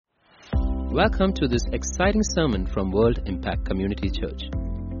Welcome to this exciting sermon from World Impact Community Church.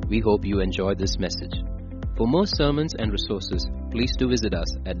 We hope you enjoy this message. For more sermons and resources, please do visit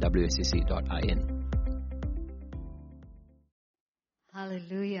us at wscc.in.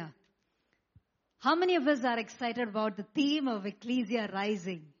 Hallelujah. How many of us are excited about the theme of Ecclesia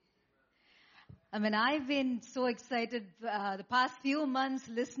Rising? I've been so excited the past few months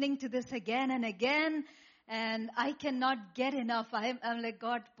listening to this again and again, and I cannot get enough. I'm like,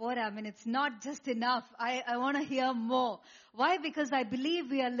 God, it's not just enough. I want to hear more. Why? Because I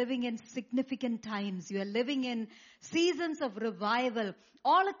believe we are living in significant times. We are living in seasons of revival.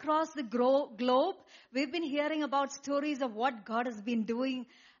 All across the globe, we've been hearing about stories of what God has been doing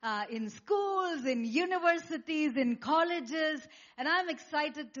in schools, in universities, in colleges. And I'm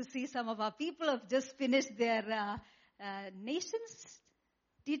excited to see some of our people have just finished their nations,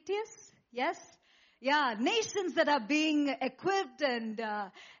 DTS, yes? Yeah, nations that are being equipped and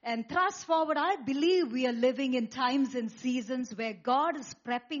thrust forward. I believe we are living in times and seasons where God is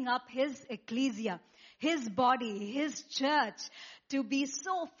prepping up His ecclesia, His body, His church to be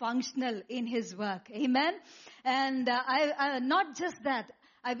so functional in His work. Amen? And I not just that.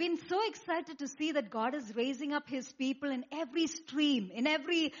 I've been so excited to see that God is raising up His people in every stream, in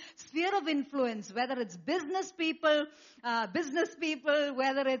every sphere of influence, whether it's business people,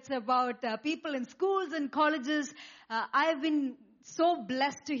 whether it's about people in schools and colleges. I've been so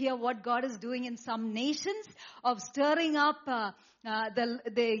blessed to hear what God is doing in some nations of stirring up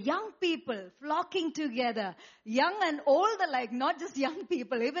the young people flocking together, young and old alike, not just young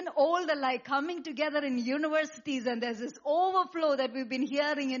people, even old alike, coming together in universities, and there's this overflow that we've been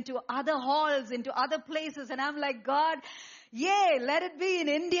hearing into other halls, into other places, and I'm like, God, yay, let it be in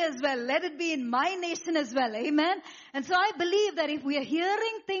India as well. Let it be in my nation as well. Amen. And so I believe that if we are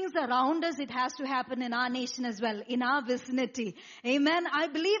hearing things around us, it has to happen in our nation as well, in our vicinity. Amen. I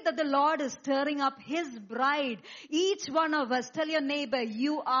believe that the Lord is stirring up His bride. Each one of us, tell your neighbor,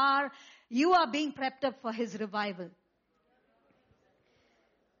 you are being prepped up for His revival.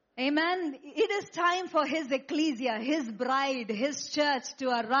 Amen. It is time for His ecclesia, His bride, His church to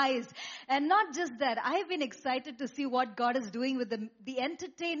arise. And not just that, I've been excited to see what God is doing with the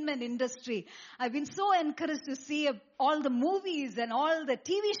entertainment industry. I've been so encouraged to see all the movies and all the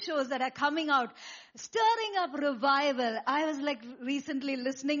TV shows that are coming out, stirring up revival. I was recently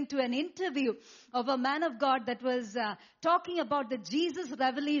listening to an interview of a man of God that was talking about the Jesus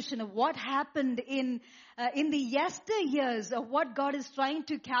revelation of what happened in the yesteryears of what God is trying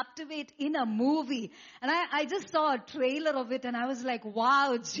to captivate in a movie. And I just saw a trailer of it and I was like,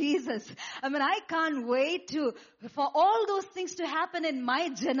 wow, Jesus. I can't wait for all those things to happen in my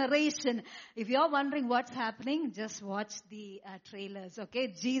generation. If you're wondering what's happening, just watch the trailers,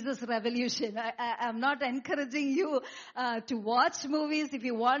 okay? Jesus Revolution. I'm not encouraging you to watch movies. If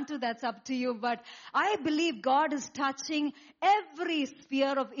you want to, that's up to you. But I believe God is touching every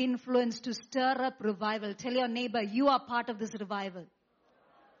sphere of influence to stir up revival. Tell your neighbor, you are part of this revival.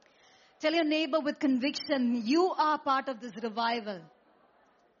 Tell your neighbor with conviction, you are part of this revival.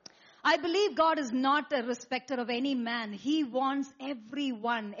 I believe God is not a respecter of any man. He wants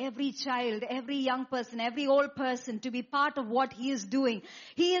everyone, every child, every young person, every old person to be part of what He is doing.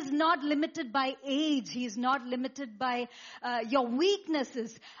 He is not limited by age. He is not limited by your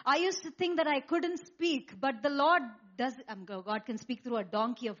weaknesses. I used to think that I couldn't speak, but the Lord God can speak through a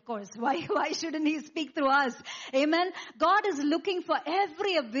donkey, of course. Why shouldn't He speak through us? Amen. God is looking for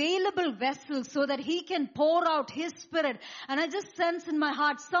every available vessel so that He can pour out His Spirit. And I just sense in my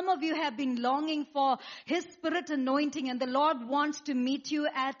heart, some of you have been longing for His Spirit anointing, and the Lord wants to meet you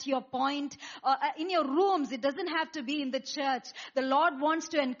at your point, in your rooms. It doesn't have to be in the church. The Lord wants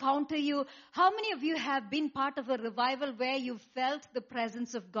to encounter you. How many of you have been part of a revival where you felt the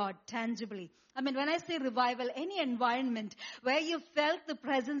presence of God tangibly? When I say revival, any environment where you felt the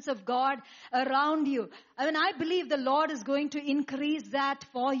presence of God around you. I believe the Lord is going to increase that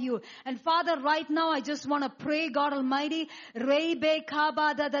for you. And Father, right now I just want to pray, God Almighty, let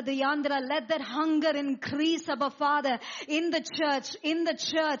that hunger increase, Abba Father, in the church,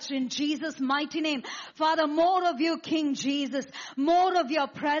 in Jesus' mighty name. Father, more of you, King Jesus, more of your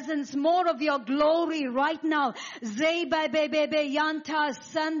presence, more of your glory right now.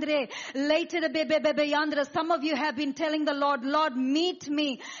 Some of you have been telling the Lord, Lord, meet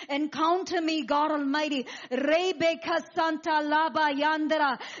me, encounter me, God Almighty. Rebecca Santa Laba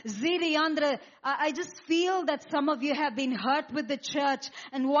Yandra, Ziri Yandra. I just feel that some of you have been hurt with the church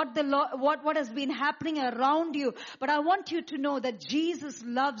and what has been happening around you. But I want you to know that Jesus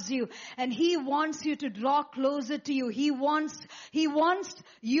loves you and He wants you to draw closer to you. He wants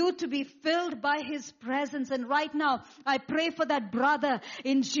you to be filled by His presence. And right now, I pray for that brother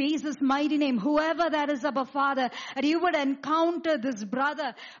in Jesus' mighty name. Whoever that is, Abba Father, that you would encounter this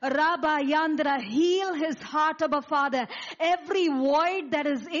brother, Rabba Yandra, heal his heart, Abba Father. Every void that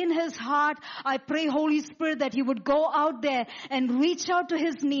is in his heart, I pray, Holy Spirit, that you would go out there and reach out to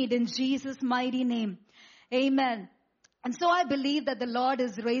his need in Jesus' mighty name. Amen. And so I believe that the Lord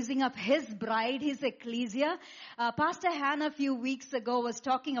is raising up His bride, His ecclesia. Pastor Hannah a few weeks ago was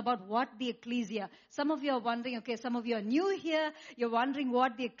talking about what the ecclesia. Some of you are wondering, okay, some of you are new here. You're wondering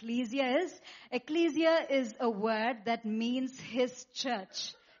what the ecclesia is. Ecclesia is a word that means His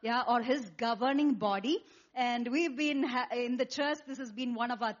church, or His governing body. And we've been in the church, this has been one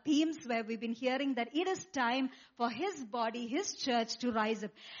of our themes where we've been hearing that it is time for His body, His church to rise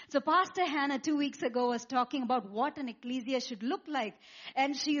up. So Pastor Hannah 2 weeks ago was talking about what an ecclesia should look like.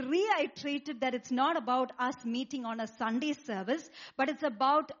 And she reiterated that it's not about us meeting on a Sunday service, but it's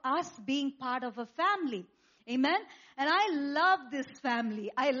about us being part of a family. Amen. And I love this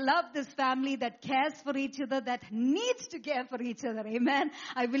family. I love this family that cares for each other, that needs to care for each other. Amen.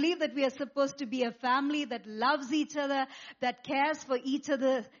 I believe that we are supposed to be a family that loves each other, that cares for each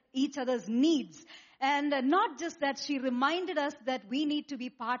other's needs. And not just that, she reminded us that we need to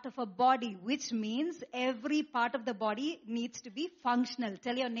be part of a body, which means every part of the body needs to be functional.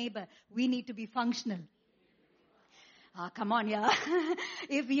 Tell your neighbor, we need to be functional. Come on, yeah.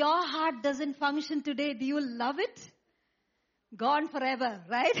 If your heart doesn't function today, do you love it? Gone forever,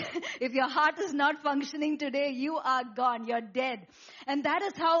 right? If your heart is not functioning today, you are gone. You're dead. And that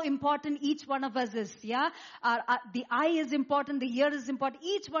is how important each one of us is, yeah? The eye is important. The ear is important.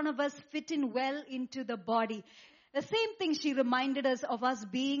 Each one of us fit in well into the body. The same thing she reminded us of us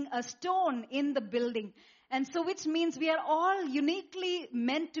being a stone in the building. And so which means we are all uniquely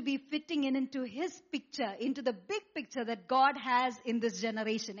meant to be fitting into His picture, into the big picture that God has in this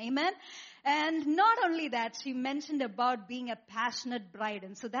generation. Amen? And not only that, she mentioned about being a passionate bride.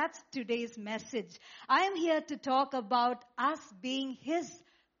 And so that's today's message. I am here to talk about us being His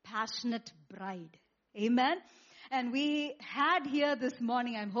passionate bride. Amen? And we had here this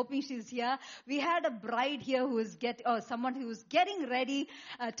morning, I'm hoping she's here, we had a bride here who is someone who was getting ready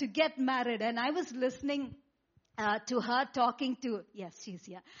to get married. And I was listening to her talking to, yes, she's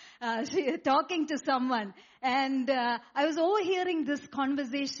here, talking to someone. And I was overhearing this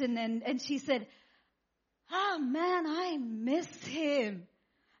conversation and she said, man, I miss him.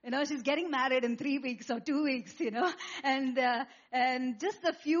 She's getting married in 3 weeks or 2 weeks, and just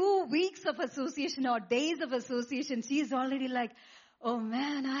a few weeks of association or days of association, she's already like, oh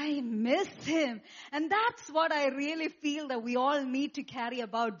man, I miss him. And that's what I really feel that we all need to carry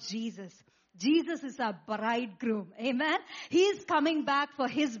about Jesus. Jesus is our bridegroom. Amen. He's coming back for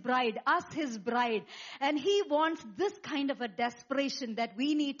His bride, us His bride. And He wants this kind of a desperation that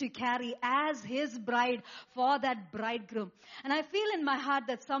we need to carry as His bride for that bridegroom. And I feel in my heart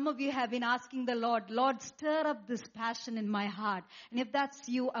that some of you have been asking the Lord, Lord, stir up this passion in my heart. And if that's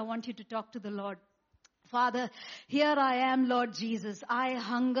you, I want you to talk to the Lord. Father, here I am, Lord Jesus. I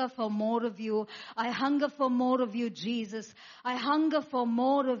hunger for more of you. I hunger for more of you, Jesus. I hunger for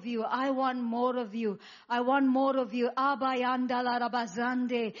more of you. I want more of you. I want more of you. Abayandala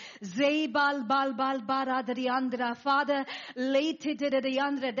rabazande. Zeybal bal bal baradriandra. Father, late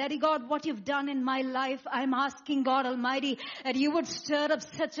andra. Daddy God, what you've done in my life, I'm asking God Almighty that you would stir up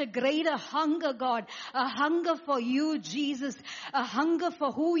such a greater hunger, God. A hunger for you, Jesus. A hunger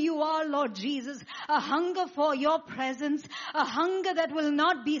for who you are, Lord Jesus. A hunger for your presence, a hunger that will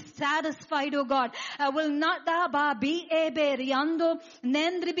not be satisfied, oh God. Will not be eberiando,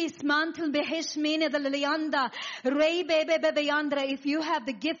 nendri bismantel beheshmene the lianda, rei bebebeyandra. If you have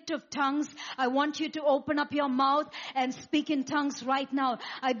the gift of tongues, I want you to open up your mouth and speak in tongues right now.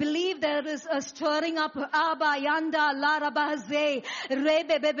 I believe there is a stirring up. Abayanda larabaze, rei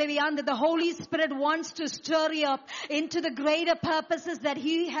bebebeyanda. The Holy Spirit wants to stir you up into the greater purposes that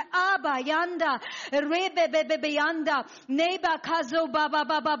He abayanda. Rebebebeyanda, neba kazo baba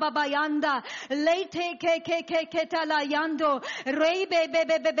baba baba yanda, lete ketala yando,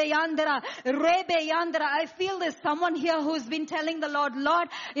 rebebebeyandra, rebeyandra. I feel there's someone here who's been telling the Lord, Lord,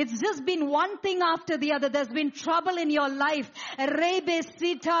 it's just been one thing after the other. There's been trouble in your life. Rebe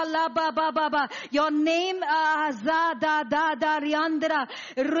sita la baba baba. Your name azada da da riandra,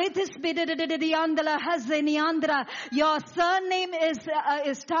 ritis bidididiyandra hazeniandra. Your surname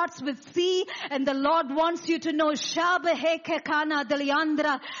is starts with C, and the Lord God wants you to know, Shabahekekana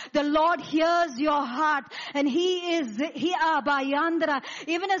Deliandra, the Lord hears your heart, and He Abayandra.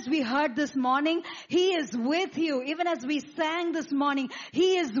 Even as we heard this morning, He is with you. Even as we sang this morning,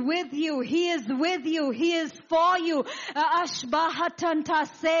 He is with you. He is with you. He is for you. Ashbahatanta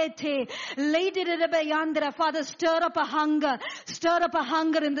Sete, Lady Bayandra. Father, stir up a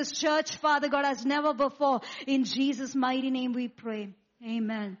hunger in this church, Father God, as never before. In Jesus' mighty name we pray.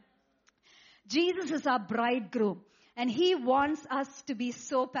 Amen. Jesus is our bridegroom. And He wants us to be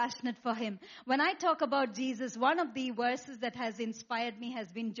so passionate for Him. When I talk about Jesus, one of the verses that has inspired me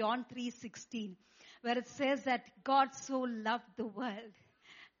has been John 3:16, where it says that God so loved the world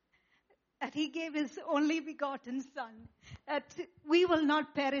that He gave His only begotten Son, that we will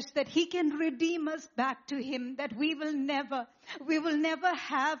not perish, that He can redeem us back to Him, that we will never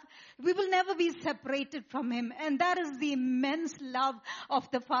be separated from Him. And that is the immense love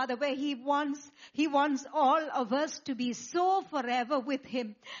of the Father, where He wants all of us to be so forever with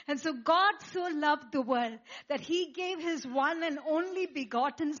Him. And so God so loved the world that He gave His one and only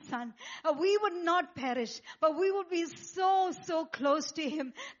begotten Son. We would not perish, but we would be so close to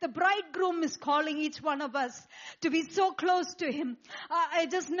Him. The bridegroom is calling each one of us to be so close to Him. I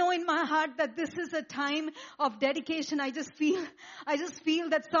just know in my heart that this is a time of dedication. I just feel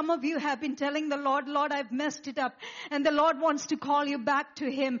that some of you have been telling the Lord, I've messed it up. And the Lord wants to call you back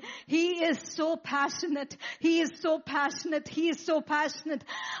to Him. He is so passionate. He is so passionate. He is so passionate.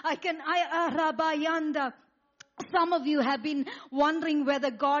 Rabayanda. Some of you have been wondering whether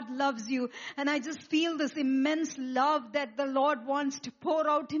God loves you. And I just feel this immense love that the Lord wants to pour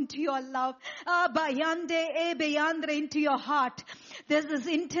out into your love. Into your heart. There's this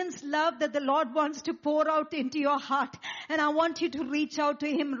intense love that the Lord wants to pour out into your heart. And I want you to reach out to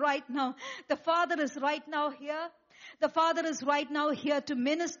Him right now. The Father is right now here. The Father is right now here to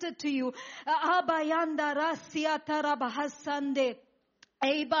minister to you.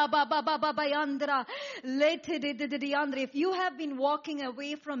 If you have been walking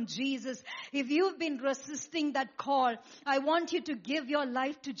away from Jesus, if you've been resisting that call, I want you to give your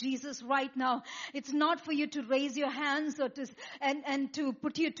life to Jesus right now. It's not for you to raise your hands or and to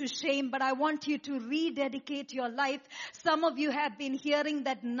put you to shame, but I want you to rededicate your life. Some of you have been hearing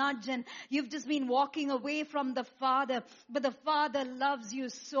that nudge and you've just been walking away from the Father, but the Father loves you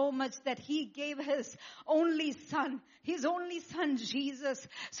so much that He gave His only Son Jesus,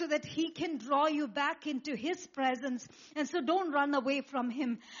 so that He can draw you back into His presence. And so don't run away from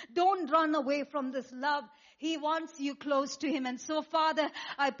Him. Don't run away from this love. He wants you close to Him. And so, Father,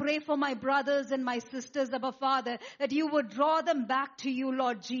 I pray for my brothers and my sisters, Abba Father, that you would draw them back to you,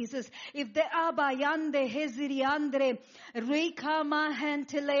 Lord Jesus. If they are bayande heziriandre, reikama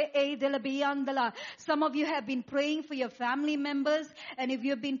hentele edelabiyandala. Some of you have been praying for your family members, and if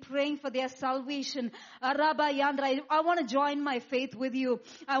you've been praying for their salvation, arabayandra, I want to join my faith with you.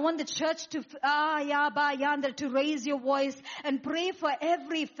 I want the church to raise your voice and pray for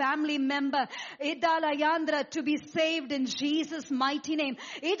every family member to be saved in Jesus' mighty name.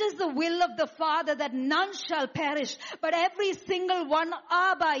 It is the will of the Father that none shall perish, but every single one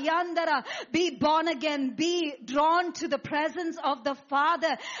be born again, be drawn to the presence of the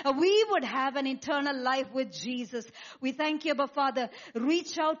Father. We would have an eternal life with Jesus. We thank you, Abba Father.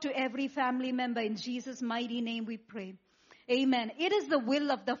 Reach out to every family member. In Jesus' mighty name we pray. Amen. It is the will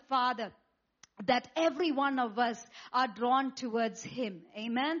of the Father that every one of us are drawn towards Him.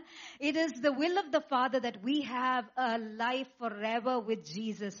 Amen. It is the will of the Father that we have a life forever with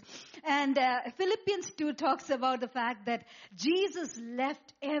Jesus. And Philippians 2 talks about the fact that Jesus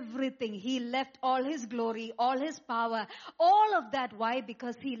left everything. He left all His glory, all His power, all of that. Why?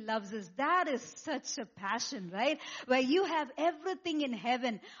 Because He loves us. That is such a passion, right? Where you have everything in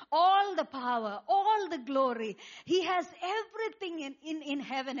heaven, all the power, all the glory. He has everything in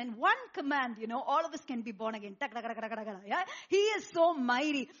heaven. And one command, all of us can be born again. Yeah? He is so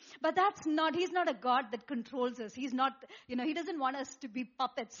mighty. But He's not a God that controls us. He's not, He doesn't want us to be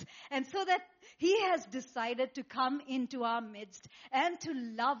puppets. And so that He has decided to come into our midst and to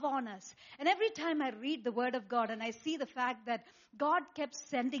love on us. And every time I read the Word of God and I see the fact that God kept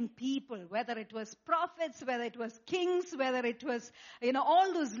sending people, whether it was prophets, whether it was kings, whether it was,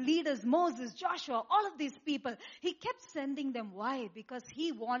 all those leaders, Moses, Joshua, all of these people, He kept sending them. Why? Because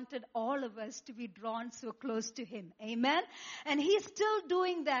He wanted all of us to be drawn so close to Him. Amen? And He's still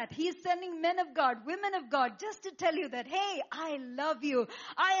doing that. He's sending men of God, women of God, just to tell you that, hey, I love you.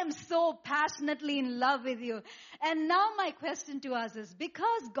 I am so passionately in love with you. And now my question to us is,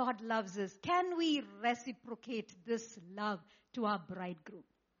 because God loves us, can we reciprocate this love to our bridegroom?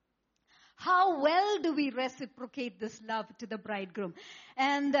 How well do we reciprocate this love to the bridegroom?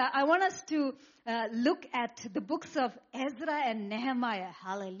 And I want us to look at the books of Ezra and Nehemiah.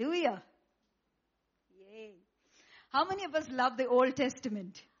 Hallelujah. Yay. How many of us love the Old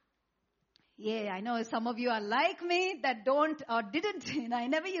Testament? Yeah, I know some of you are like me that don't or didn't. I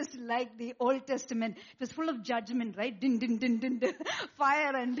never used to like the Old Testament. It was full of judgment, right? Din, din, din, din, din.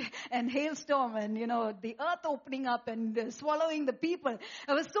 Fire and hailstorm and, the earth opening up and swallowing the people.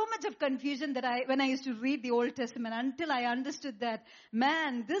 There was so much of confusion that when I used to read the Old Testament, until I understood that,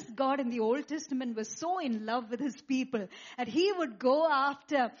 man, this God in the Old Testament was so in love with his people. And he would go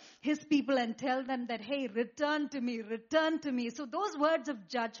after his people and tell them that, hey, return to me, return to me. So those words of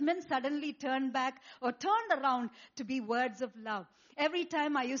judgment suddenly turned back or turned around to be words of love. Every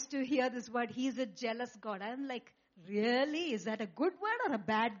time I used to hear this word, he's a jealous God, I'm like, really? Is that a good word or a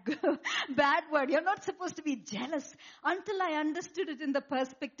bad word? You're not supposed to be jealous. Until I understood it in the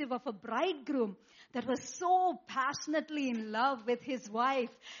perspective of a bridegroom that was so passionately in love with his wife,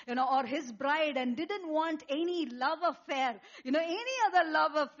 or his bride, and didn't want any love affair, any other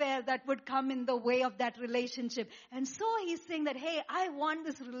love affair that would come in the way of that relationship. And so he's saying that, hey, I want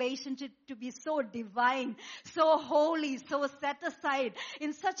this relationship to be so divine, so holy, so set aside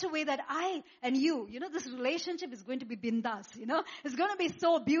in such a way that I and you, this relationship is going to be bindas, it's going to be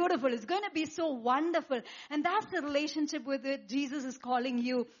so beautiful, it's going to be so wonderful. And that's the relationship with it Jesus is calling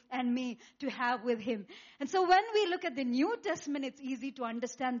you and me to have with him. And so when we look at the New Testament, it's easy to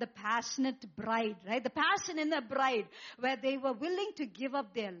understand the passionate bride, right? The passion in a bride, where they were willing to give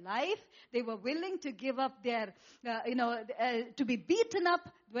up their life, they were willing to give up their, to be beaten up.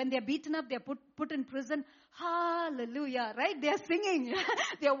 When they're beaten up, they're put in prison. Hallelujah, right? They're singing,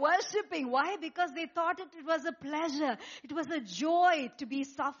 they're worshiping. Why? Because they thought it was a pleasure. It was a joy to be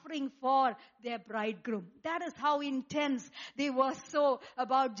suffering for their bridegroom. That is how intense they were so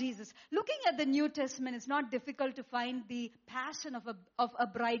about Jesus. Looking at the New Testament, it's not difficult to find the passion of a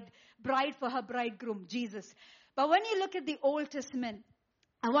bride for her bridegroom, Jesus. But when you look at the Old Testament,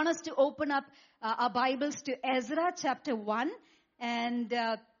 I want us to open up our Bibles to Ezra chapter 1. And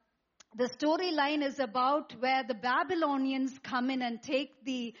the storyline is about where the Babylonians come in and take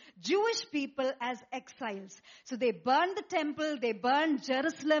the Jewish people as exiles. So they burn the temple, they burn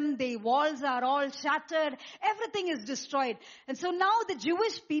Jerusalem, the walls are all shattered, everything is destroyed. And so now the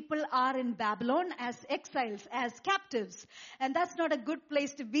Jewish people are in Babylon as exiles, as captives. And that's not a good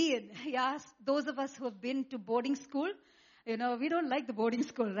place to be in. Yes, those of us who have been to boarding school, we don't like the boarding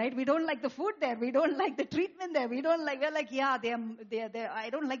school, right? We don't like the food there. We don't like the treatment there. We're like, yeah, they're,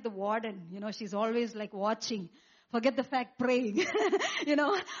 I don't like the warden. She's always like watching. Forget the fact, praying.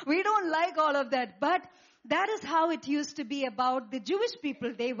 We don't like all of that. But that is how it used to be about the Jewish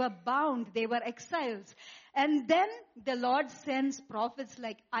people. They were bound. They were exiles. And then the Lord sends prophets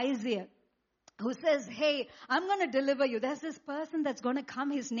like Isaiah, who says, hey, I'm going to deliver you. There's this person that's going to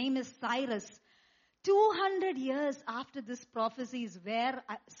come. His name is Cyrus. 200 years after this prophecy is where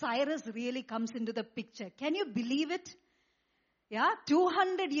Cyrus really comes into the picture. Can you believe it? Yeah,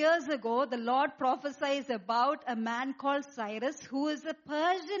 200 years ago, the Lord prophesies about a man called Cyrus, who is a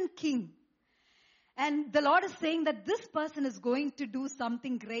Persian king. And the Lord is saying that this person is going to do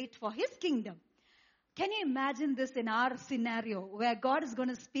something great for his kingdom. Can you imagine this in our scenario, where God is going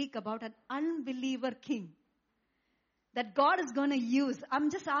to speak about an unbeliever king that God is going to use?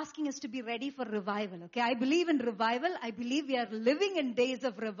 I'm just asking us to be ready for revival, okay? I believe in revival. I believe we are living in days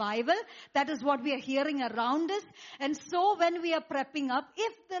of revival. That is what we are hearing around us. And so when we are prepping up,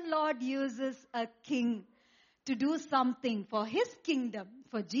 if the Lord uses a king to do something for his kingdom,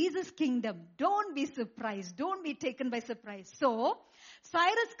 for Jesus' kingdom, don't be surprised. Don't be taken by surprise. So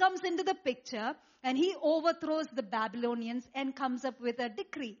Cyrus comes into the picture and he overthrows the Babylonians and comes up with a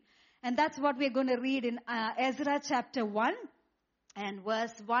decree. And that's what we're going to read in Ezra chapter 1 and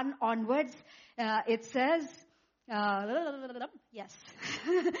verse 1 onwards. It says, yes,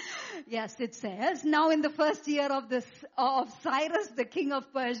 yes, it says, now in the first year of Cyrus, the king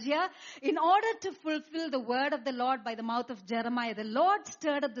of Persia, in order to fulfill the word of the Lord by the mouth of Jeremiah, the Lord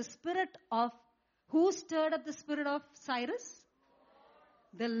stirred up the spirit of, who stirred up the spirit of Cyrus?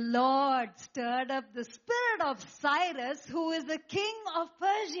 The Lord stirred up the spirit of Cyrus, who is the king of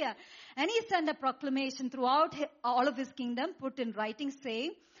Persia. And he sent a proclamation throughout all of his kingdom, put in writing,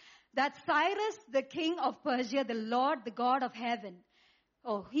 saying that Cyrus, the king of Persia, the Lord, the God of heaven.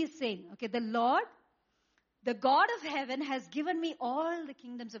 Oh, he's saying, okay, the Lord, the God of heaven has given me all the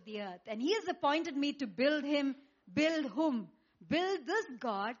kingdoms of the earth. And he has appointed me to build whom? Build this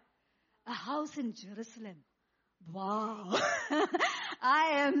God a house in Jerusalem. Wow.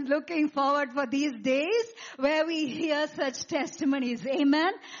 I am looking forward for these days where we hear such testimonies.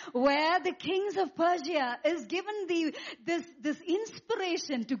 Amen. Where the kings of Persia is given this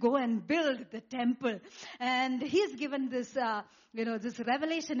inspiration to go and build the temple. And he's given this, this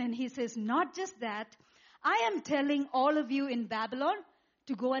revelation, and he says, not just that, I am telling all of you in Babylon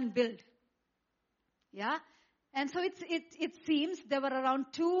to go and build. Yeah. And so it seems there were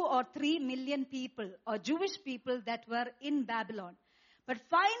around 2 or 3 million people, or Jewish people, that were in Babylon. But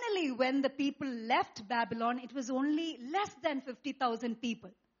finally, when the people left Babylon, it was only less than 50,000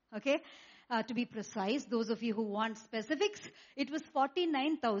 people. Okay? To be precise, those of you who want specifics, it was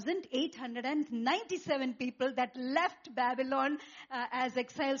 49,897 people that left Babylon as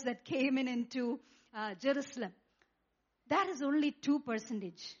exiles that came into Jerusalem. That is only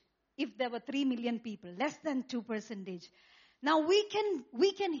 2%. If there were 3 million people, less than 2%. Now we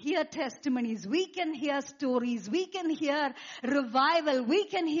can hear testimonies, we can hear stories, we can hear revival, we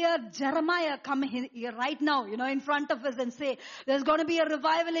can hear Jeremiah come here right now, in front of us and say, there's going to be a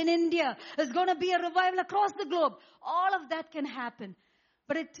revival in India, there's going to be a revival across the globe. All of that can happen.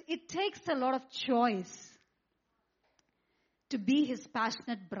 But it takes a lot of choice to be his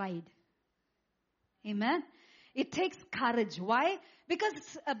passionate bride. Amen. It takes courage. Why?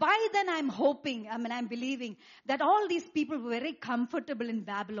 Because by then I'm believing that all these people were very comfortable in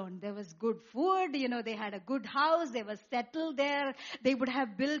Babylon. There was good food, they had a good house, they were settled there. They would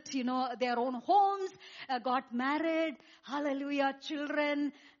have built, their own homes, got married, hallelujah,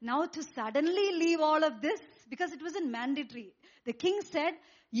 children. Now to suddenly leave all of this, because it wasn't mandatory. The king said,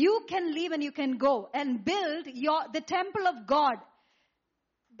 you can leave and you can go and build the temple of God.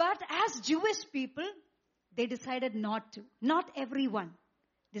 But as Jewish people, they decided not to. Not everyone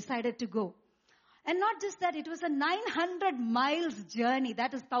decided to go. And not just that, it was a 900 miles journey.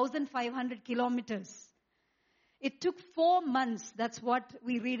 That is 1,500 kilometers. It took 4 months. That's what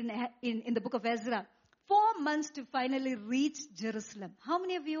we read in the book of Ezra. 4 months to finally reach Jerusalem. How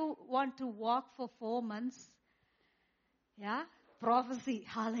many of you want to walk for 4 months? Yeah? Prophecy.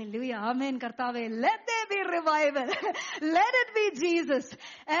 Hallelujah. Amen. Kartave. Let there be revival. Let it be Jesus.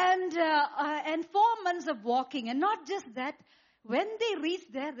 And 4 months of walking. And not just that, when they reach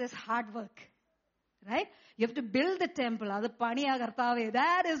there, there's hard work. Right? You have to build the temple.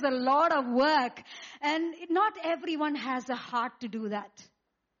 That is a lot of work. And not everyone has a heart to do that.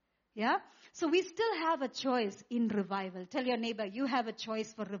 Yeah? So we still have a choice in revival. Tell your neighbor, you have a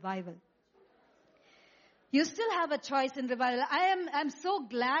choice for revival. You still have a choice in revival. I'm so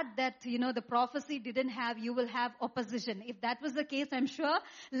glad that, the prophecy didn't have, you will have opposition. If that was the case, I'm sure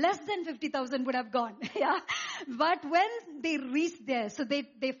less than 50,000 would have gone. Yeah. But when they reached there, so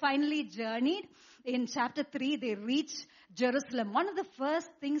they finally journeyed. In chapter 3, they reached Jerusalem. One of the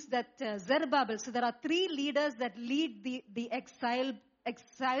first things that Zerubbabel, so there are 3 leaders that lead the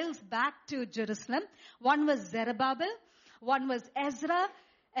exiles back to Jerusalem. One was Zerubbabel, one was Ezra,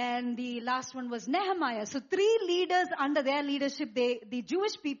 and the last one was Nehemiah. So 3 leaders under their leadership, the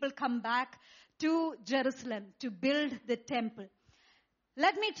Jewish people come back to Jerusalem to build the temple.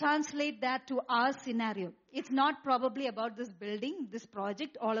 Let me translate that to our scenario. It's not probably about this building, this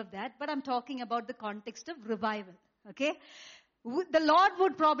project, all of that, but I'm talking about the context of revival. Okay? The Lord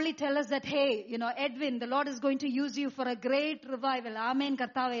would probably tell us that, hey, Edwin, the Lord is going to use you for a great revival. Amen,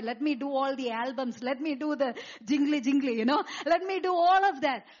 Kartave. Let me do all the albums. Let me do the jingly, Let me do all of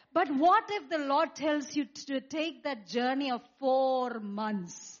that. But what if the Lord tells you to take that journey of 4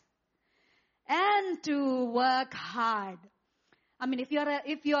 months and to work hard? I mean, if you're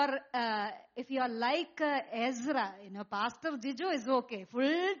like Ezra, Pastor Jijo is okay.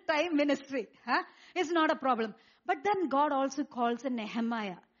 Full-time ministry. It's not a problem. But then God also calls a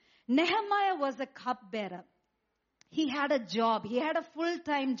Nehemiah. Nehemiah was a cupbearer. He had a job. He had a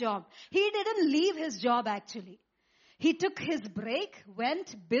full-time job. He didn't leave his job actually. He took his break,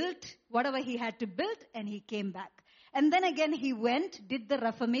 went, built whatever he had to build, and he came back. And then again he went, did the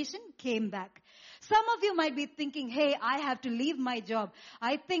reformation, came back. Some of you might be thinking, hey, I have to leave my job.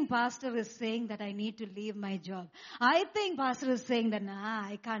 I think Pastor is saying that I need to leave my job. I think Pastor is saying that,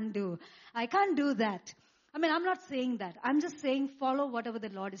 I can't do that. I mean, I'm not saying that. I'm just saying follow whatever the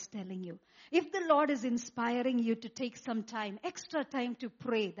Lord is telling you. If the Lord is inspiring you to take some time, extra time to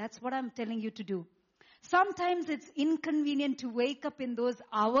pray, that's what I'm telling you to do. Sometimes it's inconvenient to wake up in those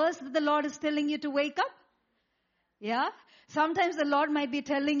hours that the Lord is telling you to wake up. Yeah? Sometimes the Lord might be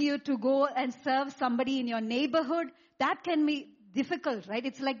telling you to go and serve somebody in your neighborhood. That can be difficult, right?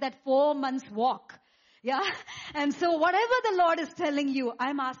 It's like that 4 months walk. Yeah? And so whatever the Lord is telling you,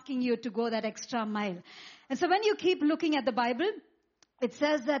 I'm asking you to go that extra mile. And so when you keep looking at the Bible, it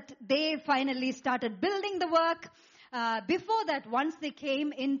says that they finally started building the work. Before that, once they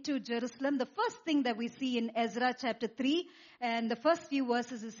came into Jerusalem, the first thing that we see in Ezra chapter 3 and the first few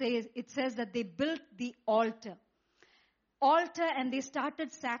verses, it says that they built the altar, and they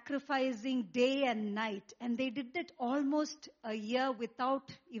started sacrificing day and night, and they did it almost a year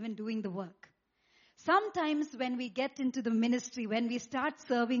without even doing the work. Sometimes when we get into the ministry, when we start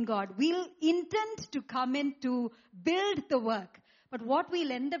serving God, we'll intend to come in to build the work. But what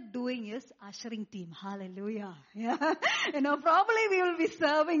we'll end up doing is ushering team. Hallelujah. Yeah. Probably we will be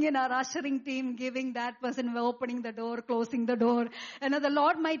serving in our ushering team, giving that person, opening the door, closing the door.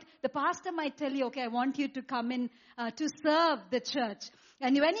 The pastor might tell you, okay, I want you to come in to serve the church.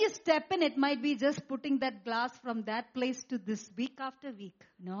 And when you step in, it might be just putting that glass from that place to this week after week.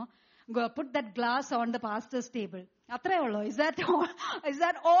 Go put that glass on the pastor's table. Is that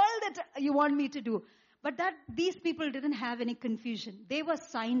all that you want me to do? But these people didn't have any confusion. They were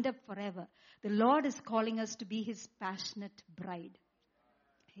signed up forever. The Lord is calling us to be His passionate bride.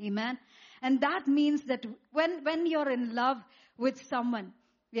 Amen. And that means that when you're in love with someone,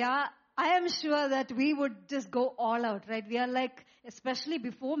 I am sure that we would just go all out, right? We are like, especially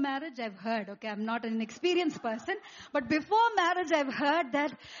before marriage, I've heard, okay, I'm not an experienced person, but before marriage, I've heard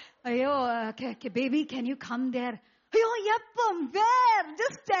that, okay, baby, can you come there? Yeppam, where?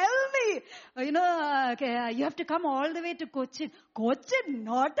 Just tell me. Okay, you have to come all the way to Cochin. Cochin,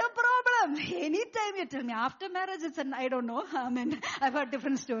 not a problem. Anytime you tell me. After marriage, I don't know. I've heard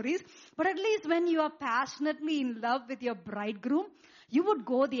different stories. But at least when you are passionately in love with your bridegroom, you would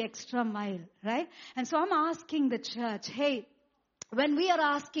go the extra mile, right? And so I'm asking the church, hey, when we are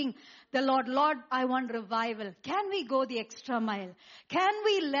asking the Lord, I want revival, can we go the extra mile? Can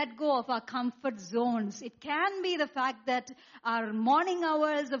we let go of our comfort zones? It can be the fact that our morning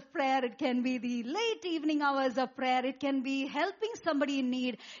hours of prayer, it can be the late evening hours of prayer, it can be helping somebody in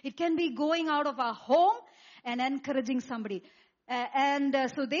need, it can be going out of our home and encouraging somebody.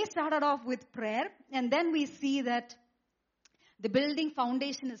 So they started off with prayer, and then we see that the building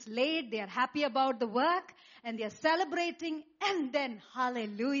foundation is laid. They are happy about the work and they are celebrating. And then,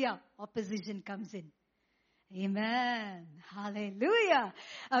 hallelujah, opposition comes in. Amen. Hallelujah.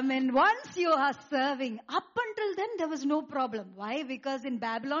 Once you are serving, up until then there was no problem. Why? Because in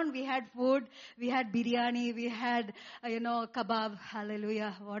Babylon we had food, we had biryani, we had, kebab.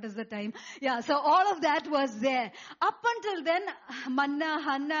 Hallelujah. What is the time? Yeah, so all of that was there. Up until then, manna,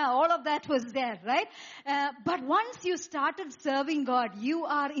 hanna, all of that was there, right? But once you started serving God, you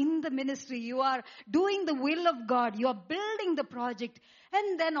are in the ministry, you are doing the will of God, you are building the project.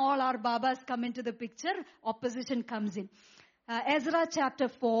 And then all our babas come into the picture, opposition comes in. Ezra chapter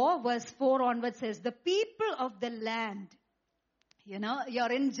 4, verse 4 onwards says, the people of the land,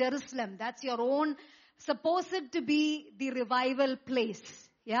 you're in Jerusalem, that's your own, supposed to be the revival place.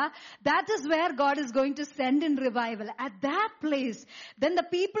 Yeah, that is where God is going to send in revival. At that place, then the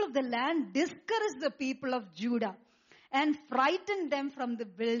people of the land discouraged the people of Judah and frightened them from the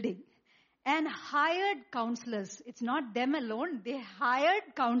building. And hired counselors. It's not them alone. They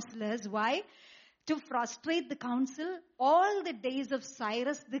hired counselors. Why? To frustrate the council all the days of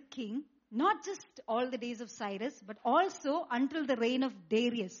Cyrus the king. Not just all the days of Cyrus, but also until the reign of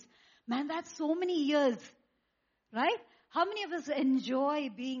Darius. Man, that's so many years. Right? How many of us enjoy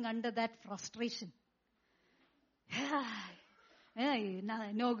being under that frustration?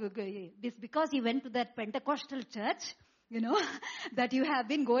 No, it's because you went to that Pentecostal church, that you have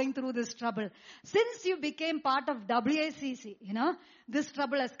been going through this trouble. Since you became part of WACC, this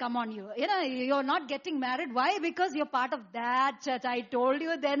trouble has come on you. You're not getting married. Why? Because you're part of that church. I told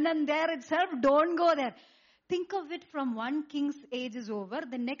you then and there itself, don't go there. Think of it from one king's age is over.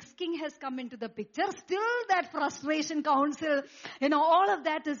 The next king has come into the picture. Still that frustration council, all of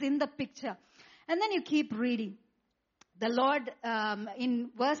that is in the picture. And then you keep reading. The Lord, in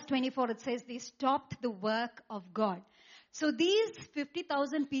verse 24, it says they stopped the work of God. So these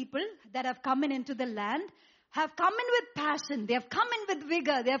 50,000 people that have come into the land have come in with passion. They have come in with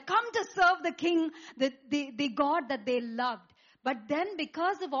vigor. They have come to serve the king, the God that they loved. But then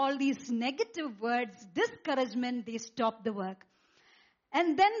because of all these negative words, discouragement, they stop the work.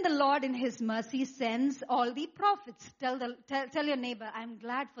 And then the Lord in His mercy sends all the prophets. Tell your neighbor, I'm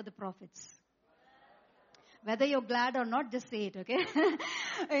glad for the prophets. Whether you're glad or not, just say it, okay?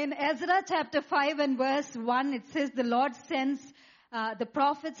 In Ezra chapter 5 and verse 1, it says the Lord sends the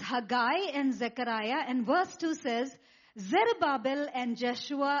prophets Haggai and Zechariah. And verse 2 says, Zerubbabel and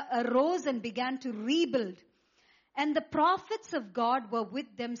Joshua arose and began to rebuild. And the prophets of God were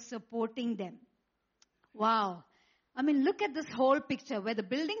with them, supporting them. Wow. I mean, look at this whole picture where the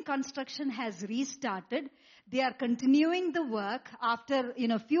building construction has restarted. They are continuing the work after,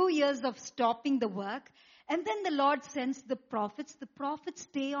 few years of stopping the work. And then the Lord sends the prophets. The prophets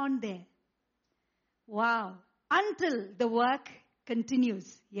stay on there. Wow. Until the work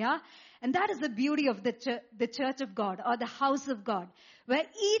continues. Yeah. And that is the beauty of the church of God or the house of God, where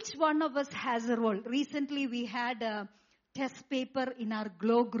each one of us has a role. Recently we had a test paper in our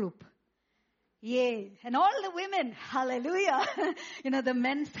Glow group. Yay. And all the women, hallelujah. The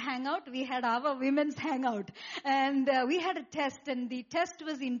men's hangout, we had our women's hangout. And we had a test, and the test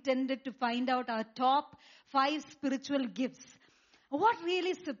was intended to find out our top 5 spiritual gifts. What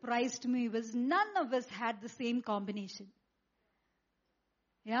really surprised me was none of us had the same combination.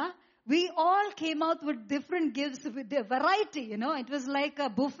 Yeah? We all came out with different gifts, with the variety, It was like a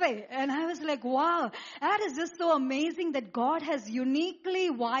buffet. And I was like, wow, that is just so amazing that God has uniquely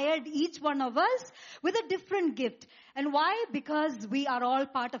wired each one of us with a different gift. And why? Because we are all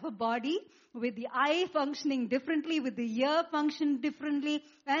part of a body, with the eye functioning differently, with the ear function differently.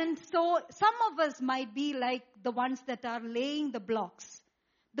 And so some of us might be like the ones that are laying the blocks.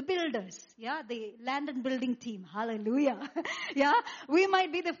 The builders, the land and building team. Hallelujah. We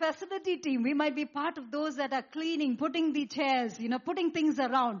might be the facility team. We might be part of those that are cleaning, putting the chairs, putting things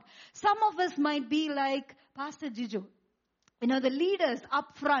around. Some of us might be like Pastor Jijo. The leaders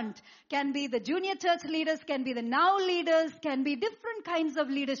up front can be the junior church leaders, can be the now leaders, can be different kinds of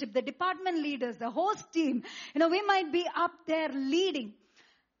leadership, the department leaders, the host team. We might be up there leading.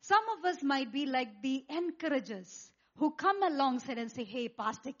 Some of us might be like the encouragers, who come alongside and say, hey,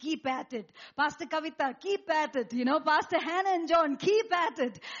 Pastor, keep at it. Pastor Kavita, keep at it. Pastor Hannah and John, keep at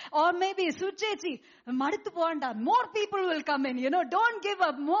it. Or maybe Suchechi, Madithu Poanda, more people will come in. Don't give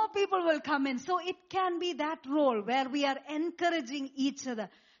up. More people will come in. So it can be that role where we are encouraging each other.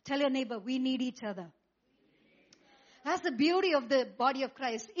 Tell your neighbor, we need each other. That's the beauty of the body of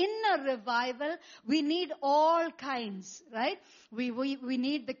Christ. In a revival, we need all kinds, right? We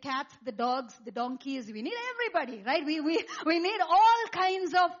need the cats, the dogs, the donkeys. We need everybody, right? We need all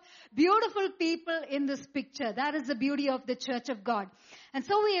kinds of beautiful people in this picture. That is the beauty of the church of God. And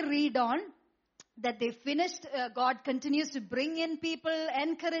so we read on that they finished, God continues to bring in people,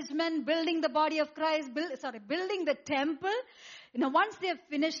 encouragement, building the body of Christ, building the temple. Once they have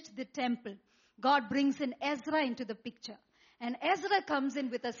finished the temple, God brings in Ezra into the picture. And Ezra comes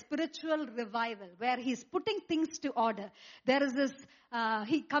in with a spiritual revival where he's putting things to order. There is this,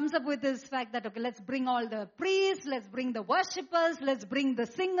 he comes up with this fact that, okay, let's bring all the priests, let's bring the worshippers, let's bring the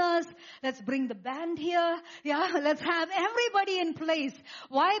singers, let's bring the band here. Yeah, let's have everybody in place.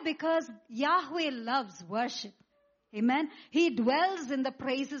 Why? Because Yahweh loves worship. Amen. He dwells in the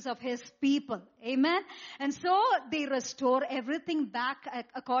praises of his people. Amen. And so they restore everything back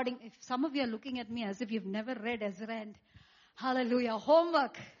according. If some of you are looking at me as if you've never read Ezra, and hallelujah,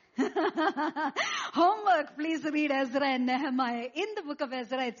 homework. Homework. Please read Ezra and Nehemiah. In the book of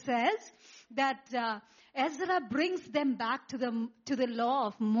Ezra, it says that Ezra brings them back to the law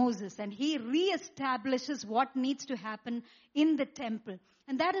of Moses, and he reestablishes what needs to happen in the temple.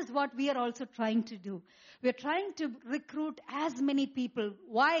 And that is what we are also trying to do. We're trying to recruit as many people.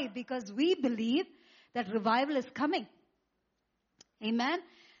 Why? Because we believe that revival is coming. Amen.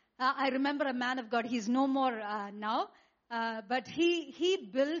 I remember a man of God. He's no more now, but he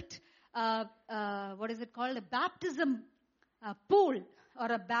built what is it called? A baptism pool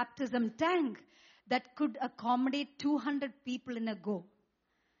or a baptism tank that could accommodate 200 people in a go.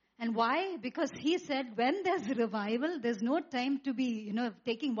 And why? Because he said when there's revival, there's no time to be,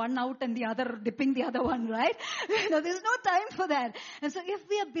 taking one out and the other, dipping the other one, right? There's no time for that. And so if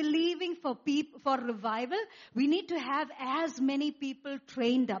we are believing for revival, we need to have as many people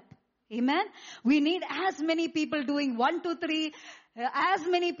trained up. Amen? We need as many people doing 1, 2, 3, as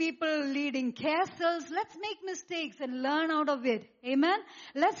many people leading castles. Let's make mistakes and learn out of it. Amen?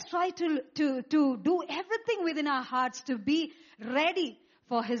 Let's try to do everything within our hearts to be ready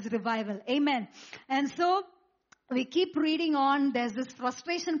for his revival. Amen. And so we keep reading on. There's this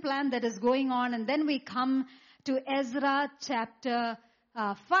frustration plan that is going on. And then we come to Ezra chapter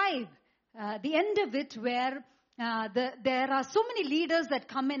 5. The end of it where there are so many leaders that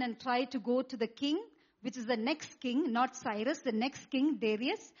come in and try to go to the king, which is the next king, not Cyrus, the next king,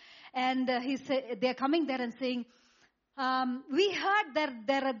 Darius. And they're coming there and saying, we heard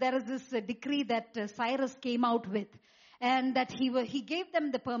that there is this decree that Cyrus came out with. And that he gave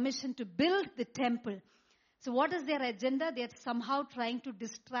them the permission to build the temple. So what is their agenda? They're somehow trying to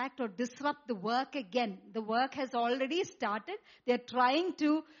distract or disrupt the work again. The work has already started. They're trying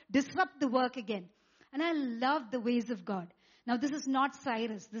to disrupt the work again. And I love the ways of God. Now this is not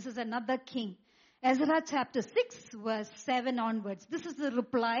Cyrus. This is another king. Ezra chapter 6 verse 7 onwards. This is the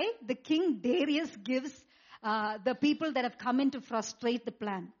reply the king Darius gives the people that have come in to frustrate the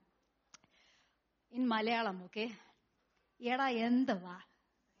plan. In Malayalam, okay? Yada endava.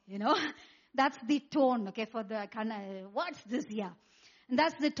 You know? That's the tone, okay, for the, what's this here? And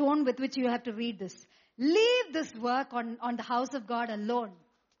that's the tone with which you have to read this. Leave this work on the house of God alone.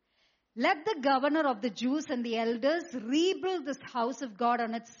 Let the governor of the Jews and the elders rebuild this house of God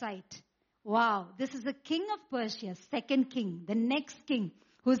on its site. Wow, this is the king of Persia, second king, the next king,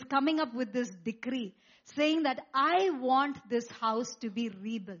 who's coming up with this decree, saying that I want this house to be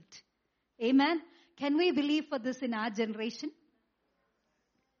rebuilt. Amen? Can we believe for this in our generation?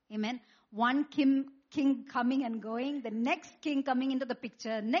 Amen? One king coming and going, the next king coming into the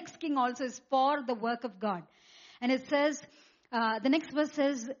picture, next king also is for the work of God. And it says, the next verse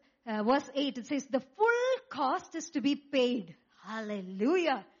says, verse 8, it says, the full cost is to be paid.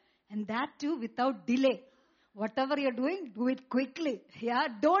 Hallelujah. And that too without delay. Whatever you're doing, do it quickly. Yeah,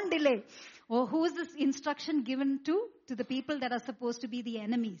 don't delay. Oh, who is this instruction given to? To the people that are supposed to be the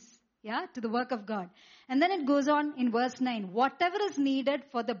enemies. Yeah, to the work of God. And then it goes on in verse 9. Whatever is needed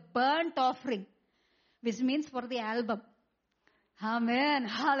for the burnt offering, which means for the album. Amen.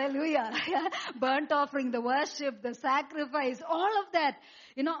 Hallelujah. Burnt offering, the worship, the sacrifice, all of that.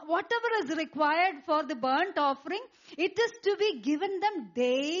 You know, whatever is required for the burnt offering, it is to be given them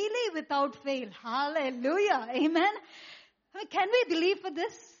daily without fail. Hallelujah. Amen. Can we believe for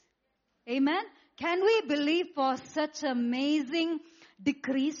this? Amen. Can we believe for such amazing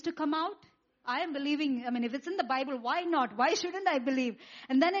decrees to come out? I am believing, if it's in the Bible, why not? Why shouldn't I believe?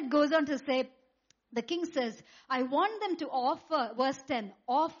 And then it goes on to say, the king says, I want them to offer, verse 10,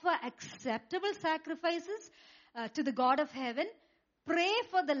 offer acceptable sacrifices to the God of heaven. Pray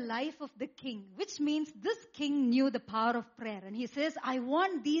for the life of the king, which means this king knew the power of prayer. And he says, I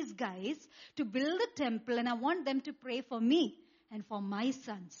want these guys to build a temple and I want them to pray for me and for my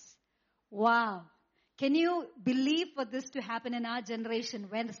sons. Wow. Can you believe for this to happen in our generation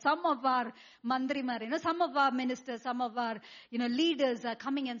when some of our mandrimar, some of our ministers, some of our, leaders are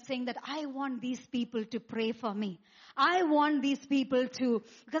coming and saying that I want these people to pray for me. I want these people to,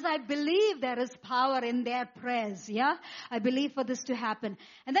 because I believe there is power in their prayers. Yeah. I believe for this to happen.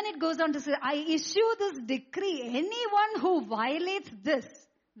 And then it goes on to say, I issue this decree. Anyone who violates this,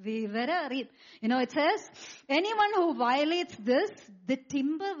 it says, anyone who violates this, the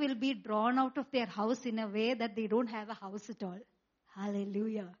timber will be drawn out of their house in a way that they don't have a house at all.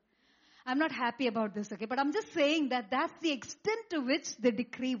 Hallelujah. I'm not happy about this, okay? But I'm just saying that that's the extent to which the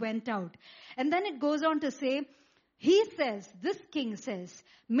decree went out. And then it goes on to say, he says, this king says,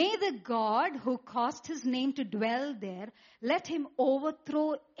 may the God who caused his name to dwell there, let him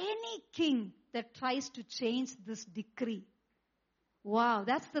overthrow any king that tries to change this decree. Wow,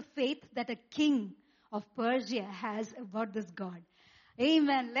 that's the faith that a king of Persia has about this God.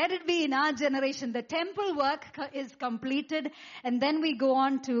 Amen. Let it be in our generation. The temple work is completed. And then we go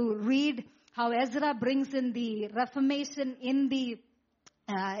on to read how Ezra brings in the Reformation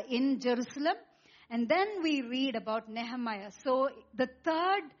in Jerusalem. And then we read about Nehemiah. So the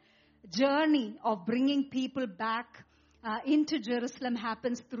third journey of bringing people back into Jerusalem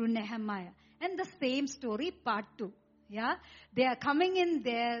happens through Nehemiah. And the same story, part 2. Yeah, they are coming in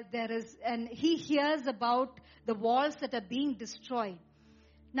there. And he hears about the walls that are being destroyed.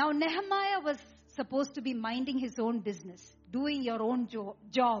 Now, Nehemiah was supposed to be minding his own business, doing your own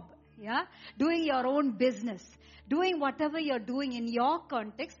job. Yeah, doing your own business, doing whatever you're doing in your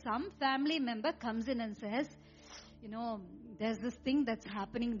context. Some family member comes in and says, there's this thing that's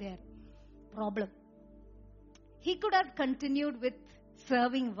happening there. Problem. He could have continued with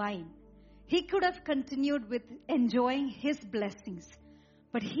serving wine. He could have continued with enjoying his blessings.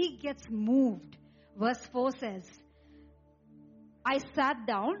 But he gets moved. Verse 4 says, I sat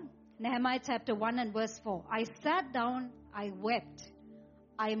down, Nehemiah chapter 1 and verse 4. I sat down, I wept,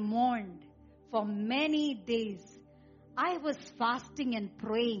 I mourned for many days. I was fasting and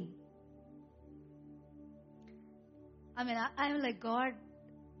praying. I'm like, God,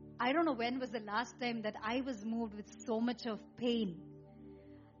 I don't know when was the last time that I was moved with so much of pain.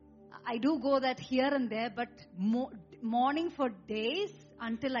 I do go that here and there, but mourning for days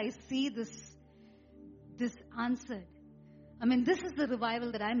until I see this answered. This is the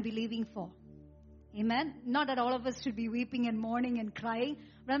revival that I'm believing for. Amen. Not that all of us should be weeping and mourning and crying,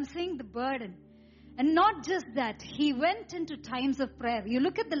 but I'm saying the burden. And not just that, he went into times of prayer. You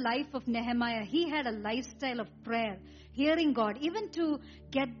look at the life of Nehemiah, he had a lifestyle of prayer, hearing God, even to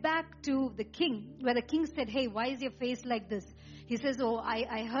get back to the king, where the king said, hey, why is your face like this? He says,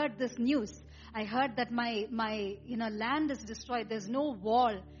 I heard this news. I heard that my land is destroyed. There's no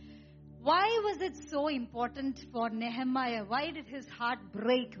wall. Why was it so important for Nehemiah? Why did his heart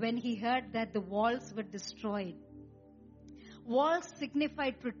break when he heard that the walls were destroyed? Walls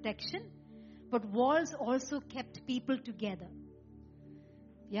signified protection, but walls also kept people together.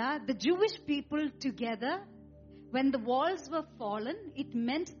 Yeah, the Jewish people together, when the walls were fallen, it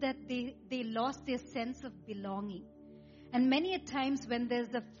meant that they lost their sense of belonging. And many a times when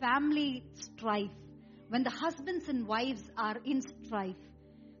there's a family strife, when the husbands and wives are in strife,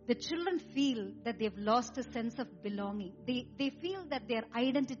 the children feel that they've lost a sense of belonging. They feel that their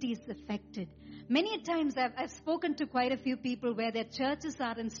identity is affected. Many a times I've spoken to quite a few people where their churches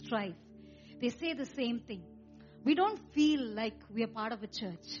are in strife. They say the same thing. We don't feel like we are part of a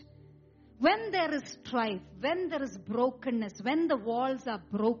church. When there is strife, when there is brokenness, when the walls are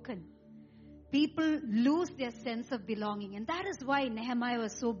broken, people lose their sense of belonging. And that is why Nehemiah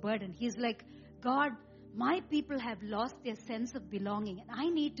was so burdened. He's like, God, my people have lost their sense of belonging, and I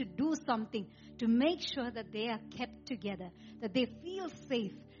need to do something to make sure that they are kept together, that they feel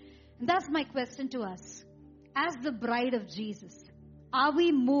safe. And that's my question to us. As the bride of Jesus, are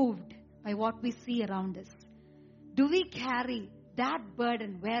we moved by what we see around us? Do we carry that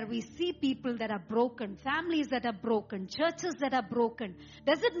burden where we see people that are broken, families that are broken, churches that are broken?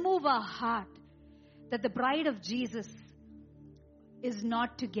 Does it move our heart that the bride of Jesus is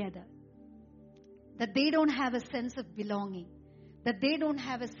not together? That they don't have a sense of belonging, that they don't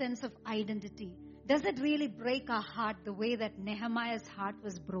have a sense of identity? Does it really break our heart the way that Nehemiah's heart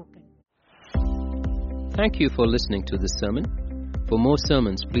was broken? Thank you for listening to this sermon. For more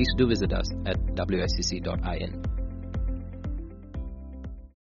sermons, please do visit us at wscc.in.